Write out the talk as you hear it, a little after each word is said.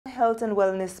Health and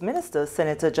Wellness Minister,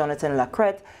 Senator Jonathan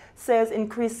Lacrette, says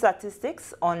increased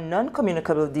statistics on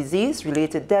non-communicable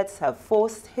disease-related deaths have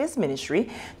forced his ministry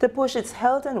to push its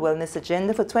health and wellness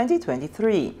agenda for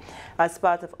 2023. As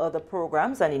part of other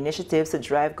programs and initiatives to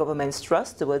drive government's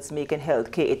trust towards making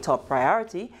healthcare a top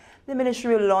priority, the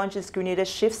ministry will launch its Grenada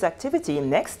Shifts activity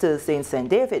next Thursday in St.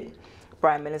 David.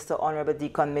 Prime Minister Honorable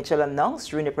Deacon Mitchell announced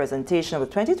during the presentation of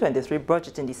the 2023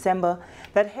 budget in December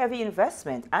that heavy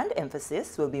investment and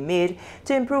emphasis will be made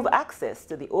to improve access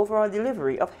to the overall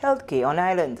delivery of healthcare on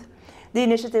island. The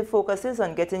initiative focuses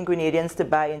on getting Grenadians to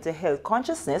buy into health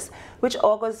consciousness, which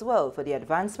augurs well for the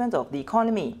advancement of the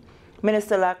economy.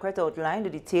 Minister Lacrette outlined the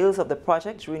details of the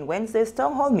project during Wednesday's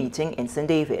town hall meeting in St.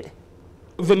 David.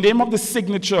 The name of the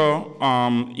signature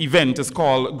event is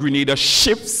called Grenada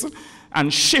Shifts. And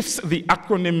SHIFTS, the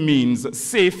acronym means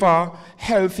Safer,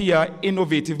 Healthier,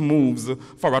 Innovative Moves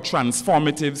for a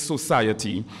Transformative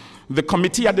Society. The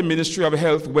committee at the Ministry of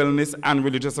Health, Wellness and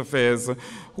Religious Affairs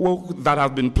that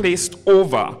has been placed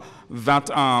over that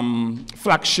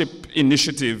flagship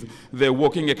initiative, they're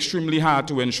working extremely hard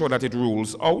to ensure that it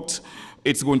rolls out.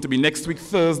 It's going to be next week,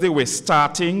 Thursday. We're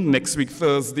starting next week,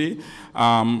 Thursday,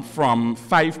 from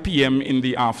 5 p.m. in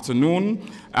the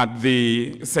afternoon at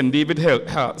the St. David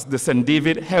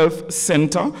Health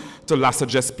Center to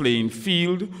Lassages Playing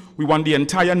Field. We want the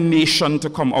entire nation to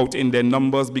come out in their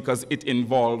numbers because it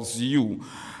involves you.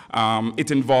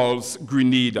 It involves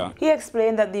Grenada. He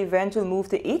explained that the event will move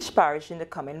to each parish in the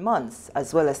coming months,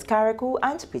 as well as Carriacou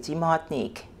and Petit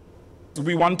Martinique.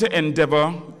 We want to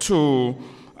endeavor to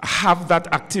have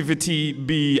that activity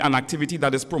be an activity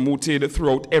that is promoted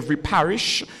throughout every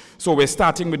parish. So we're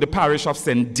starting with the parish of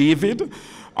St. David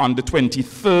on the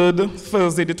 23rd,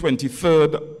 Thursday the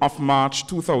 23rd of March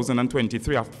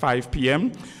 2023 at 5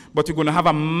 p.m. But we're going to have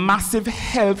a massive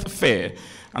health fair,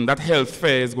 and that health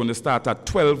fair is going to start at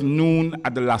 12 noon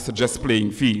at the Lassages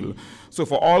Playing Field. So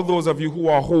for all those of you who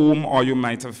are home, or you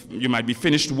might be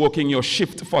finished working your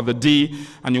shift for the day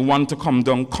and you want to come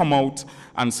down, come out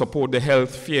and support the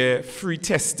health fair, free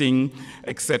testing,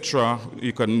 etc.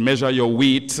 You can measure your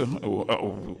weight,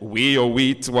 weigh your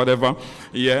weight, whatever.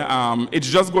 Yeah, it's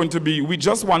just going to be, we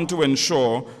just want to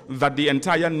ensure that the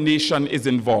entire nation is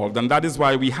involved, and that is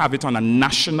why we have it on a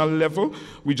national level.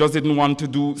 We just didn't want to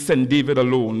do St. David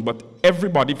alone, but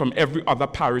everybody from every other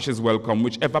parish is welcome,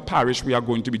 whichever parish we are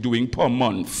going to be doing per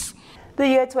month. The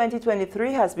year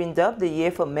 2023 has been dubbed the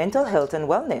Year for Mental Health and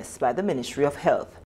Wellness by the Ministry of Health.